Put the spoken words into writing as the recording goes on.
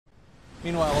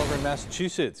Meanwhile, over in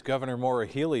Massachusetts, Governor Maura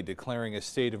Healey declaring a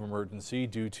state of emergency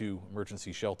due to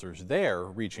emergency shelters there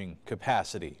reaching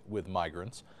capacity with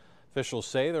migrants. Officials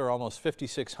say there are almost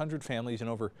 5,600 families and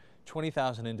over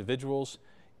 20,000 individuals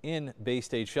in Bay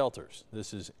State shelters.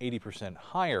 This is 80%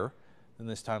 higher than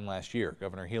this time last year.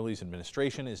 Governor Healey's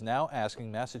administration is now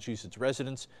asking Massachusetts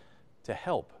residents to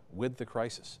help with the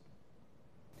crisis.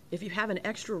 If you have an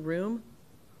extra room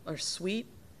or suite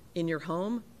in your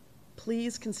home,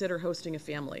 please consider hosting a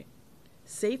family.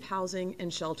 Safe housing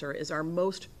and shelter is our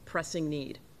most pressing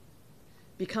need.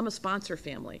 Become a sponsor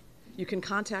family. You can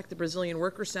contact the Brazilian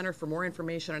Worker Center for more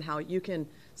information on how you can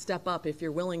step up if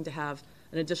you're willing to have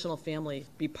an additional family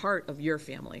be part of your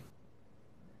family.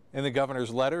 In the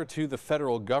governor's letter to the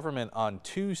federal government on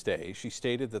Tuesday, she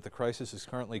stated that the crisis is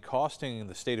currently costing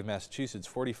the state of Massachusetts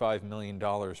 $45 million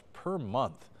per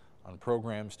month on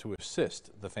programs to assist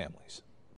the families.